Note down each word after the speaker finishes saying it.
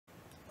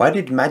Why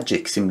did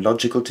magic seem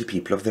logical to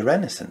people of the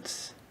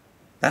Renaissance?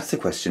 That's the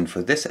question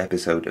for this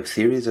episode of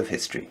Theories of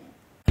History.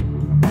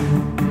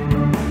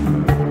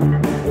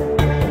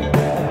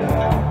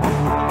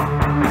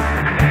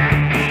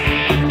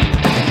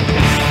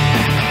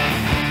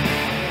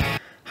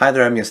 Hi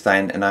there, I'm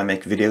Jostein, and I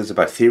make videos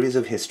about theories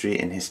of history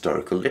in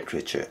historical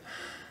literature.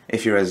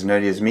 If you're as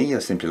nerdy as me or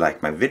simply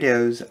like my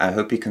videos, I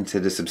hope you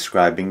consider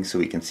subscribing so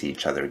we can see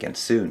each other again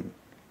soon.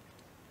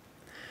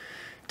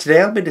 Today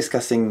I'll be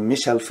discussing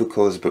Michel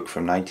Foucault's book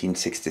from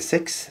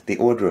 1966, The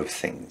Order of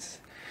Things.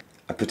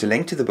 I put a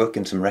link to the book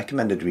and some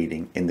recommended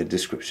reading in the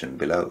description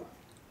below.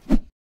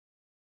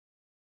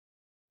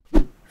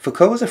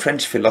 Foucault was a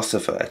French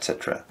philosopher,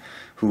 etc.,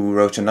 who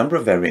wrote a number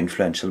of very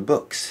influential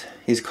books.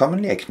 He is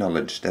commonly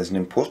acknowledged as an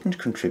important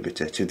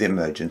contributor to the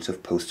emergence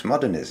of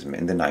postmodernism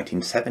in the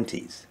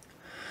 1970s.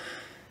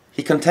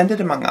 He contended,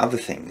 among other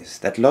things,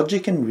 that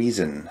logic and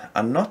reason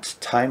are not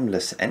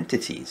timeless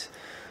entities,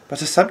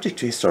 but are subject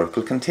to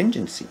historical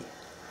contingency.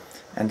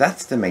 And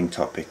that's the main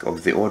topic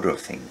of The Order of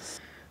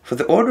Things. For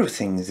The Order of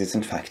Things is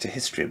in fact a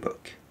history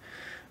book.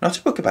 Not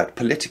a book about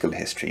political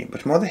history,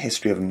 but more the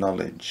history of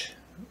knowledge,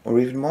 or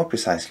even more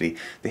precisely,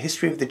 the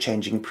history of the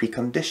changing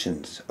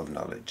preconditions of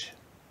knowledge.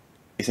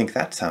 You think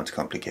that sounds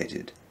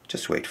complicated?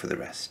 Just wait for the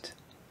rest.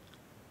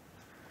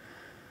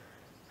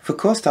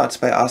 Foucault starts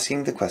by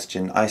asking the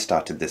question I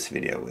started this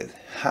video with.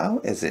 How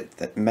is it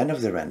that men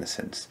of the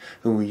Renaissance,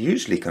 whom we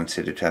usually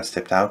consider to have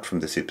stepped out from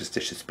the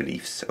superstitious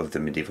beliefs of the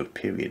medieval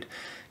period,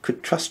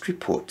 could trust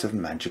reports of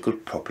magical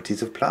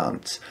properties of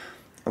plants,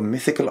 or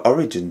mythical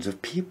origins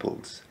of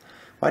peoples?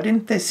 Why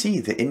didn't they see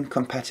the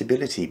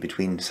incompatibility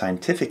between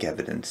scientific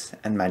evidence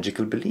and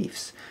magical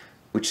beliefs,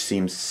 which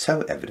seems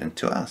so evident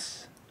to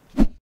us?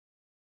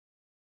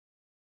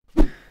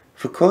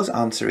 Foucault's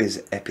answer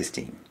is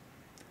episteme.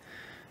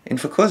 In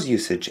Foucault's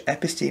usage,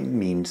 episteme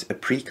means a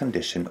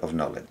precondition of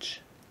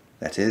knowledge.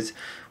 That is,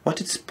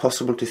 what it's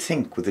possible to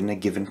think within a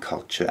given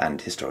culture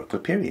and historical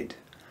period.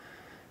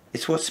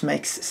 It's what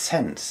makes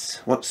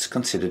sense, what's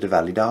considered a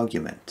valid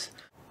argument.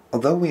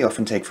 Although we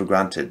often take for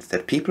granted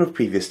that people of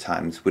previous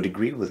times would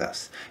agree with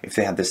us if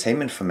they had the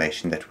same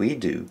information that we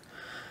do,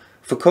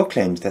 Foucault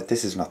claims that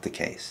this is not the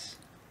case.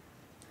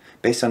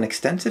 Based on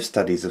extensive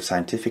studies of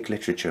scientific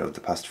literature of the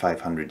past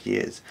 500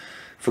 years,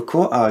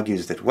 Foucault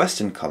argues that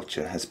Western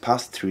culture has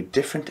passed through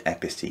different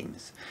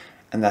epistemes,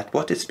 and that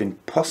what it's been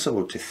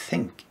possible to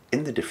think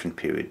in the different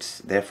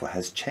periods therefore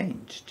has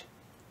changed.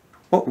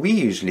 What we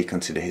usually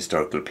consider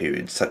historical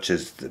periods, such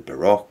as the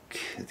Baroque,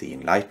 the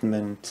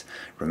Enlightenment,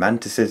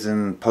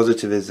 Romanticism,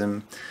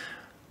 Positivism,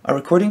 are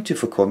according to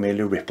Foucault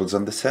merely ripples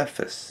on the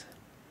surface.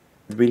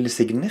 The really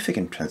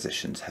significant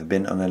transitions have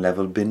been on a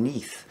level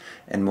beneath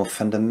and more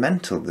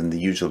fundamental than the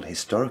usual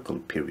historical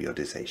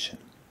periodization.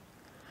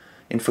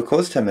 In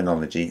Foucault's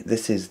terminology,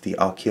 this is the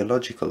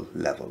archaeological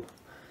level,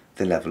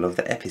 the level of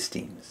the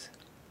epistemes.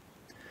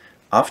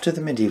 After the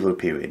medieval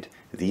period,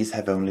 these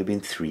have only been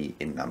three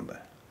in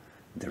number.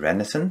 The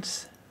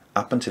Renaissance,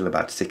 up until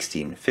about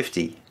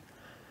 1650,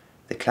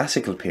 the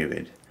Classical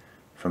period,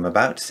 from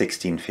about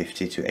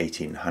 1650 to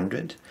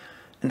 1800,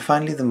 and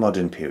finally the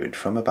modern period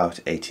from about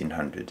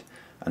 1800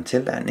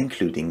 until and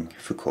including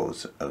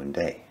Foucault's own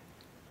day.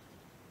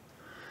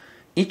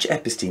 Each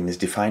episteme is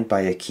defined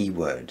by a key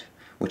word,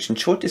 which in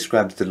short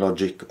describes the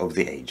logic of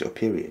the age or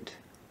period.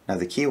 Now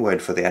the key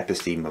word for the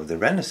episteme of the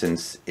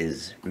Renaissance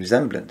is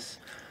resemblance,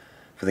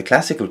 for the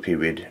Classical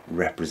period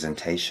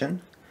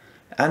representation,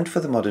 and for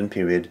the modern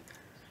period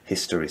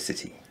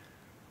historicity.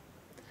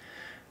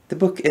 The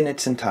book in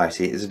its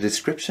entirety is a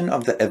description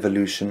of the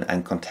evolution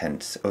and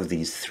contents of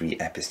these three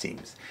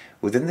epistemes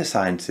within the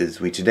sciences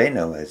we today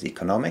know as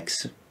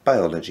economics,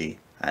 biology,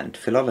 and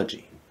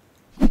philology.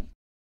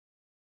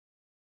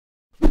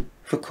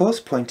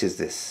 Foucault's point is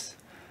this.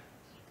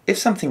 If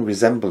something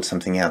resembled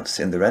something else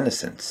in the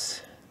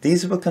Renaissance,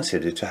 these were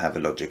considered to have a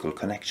logical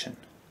connection.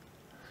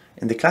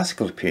 In the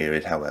Classical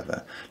period,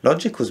 however,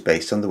 logic was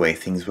based on the way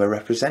things were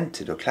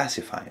represented or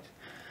classified.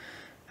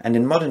 And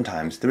in modern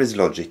times, there is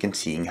logic in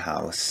seeing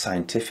how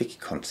scientific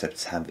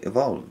concepts have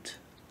evolved.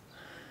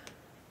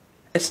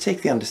 Let's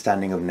take the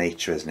understanding of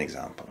nature as an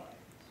example.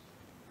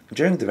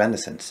 During the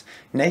Renaissance,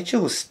 nature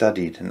was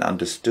studied and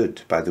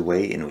understood by the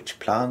way in which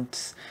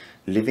plants,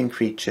 living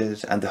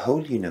creatures, and the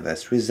whole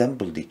universe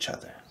resembled each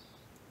other.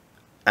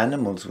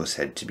 Animals were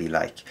said to be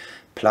like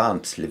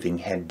plants living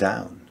head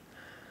down.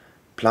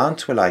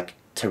 Plants were like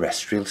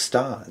terrestrial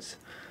stars,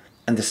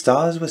 and the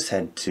stars were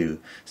said to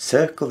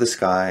circle the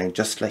sky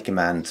just like a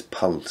man's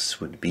pulse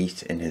would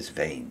beat in his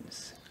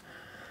veins.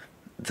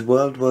 The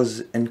world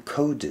was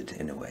encoded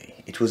in a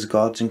way. It was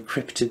God's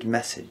encrypted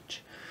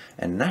message,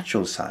 and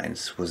natural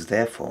science was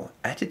therefore,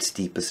 at its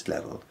deepest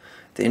level,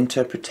 the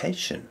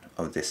interpretation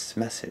of this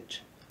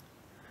message.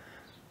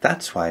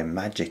 That's why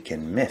magic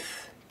and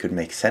myth could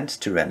make sense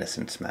to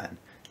Renaissance man,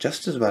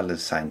 just as well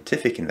as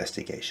scientific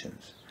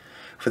investigations,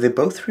 for they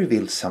both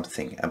revealed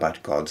something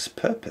about God's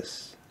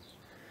purpose.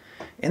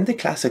 In the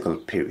Classical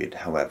period,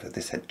 however,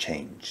 this had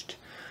changed.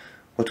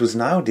 What was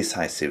now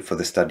decisive for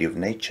the study of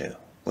nature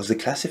was the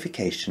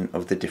classification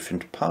of the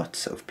different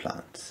parts of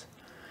plants.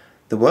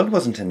 The world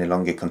wasn't any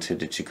longer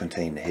considered to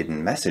contain a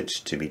hidden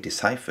message to be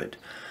deciphered.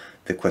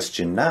 The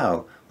question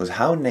now was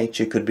how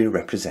nature could be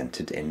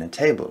represented in a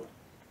table.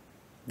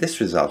 This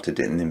resulted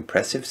in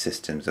impressive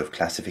systems of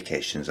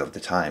classifications of the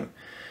time.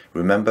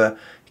 Remember,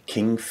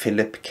 King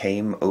Philip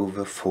came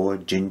over 4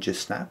 ginger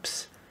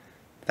snaps?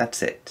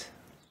 That's it.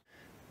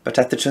 But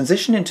at the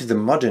transition into the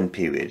modern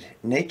period,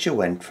 nature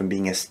went from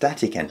being a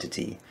static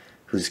entity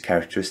whose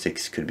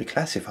characteristics could be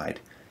classified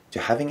to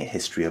having a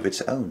history of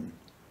its own.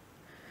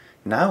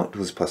 Now it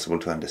was possible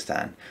to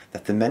understand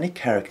that the many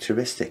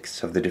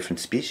characteristics of the different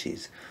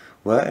species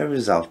were a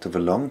result of a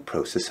long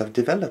process of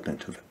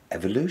development, of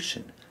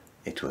evolution.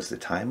 It was the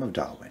time of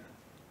Darwin.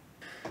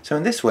 So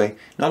in this way,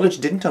 knowledge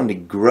didn't only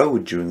grow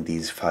during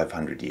these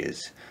 500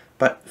 years,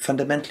 but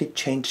fundamentally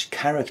changed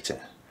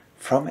character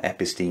from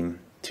episteme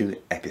to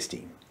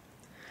episteme.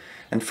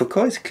 And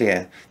Foucault is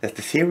clear that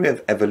the theory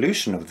of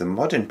evolution of the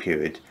modern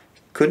period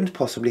couldn't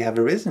possibly have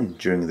arisen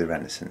during the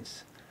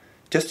Renaissance,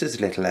 just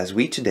as little as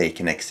we today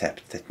can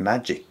accept that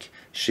magic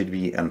should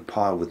be on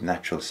par with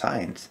natural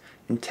science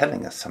in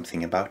telling us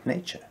something about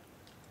nature.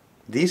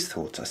 These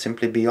thoughts are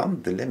simply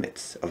beyond the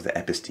limits of the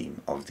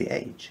episteme of the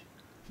age.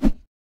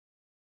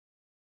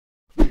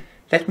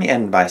 Let me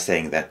end by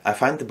saying that I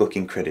find the book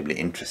incredibly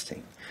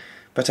interesting,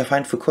 but I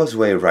find Foucault's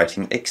way of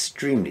writing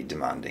extremely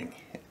demanding,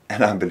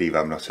 and I believe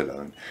I'm not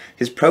alone.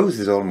 His prose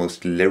is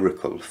almost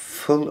lyrical,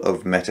 full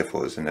of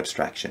metaphors and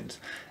abstractions,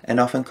 and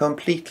often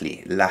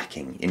completely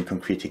lacking in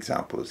concrete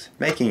examples,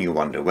 making you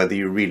wonder whether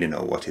you really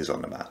know what he's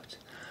on about.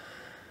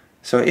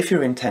 So if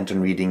you're intent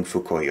on reading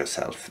Foucault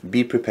yourself,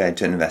 be prepared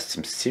to invest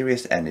some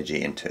serious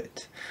energy into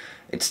it.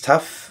 It's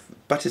tough,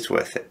 but it's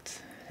worth it.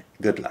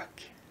 Good luck.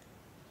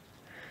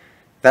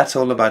 That's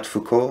all about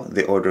Foucault,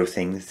 the order of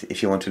things.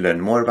 If you want to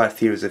learn more about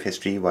theories of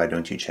history, why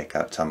don't you check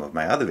out some of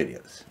my other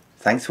videos.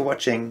 Thanks for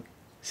watching.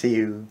 See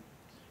you.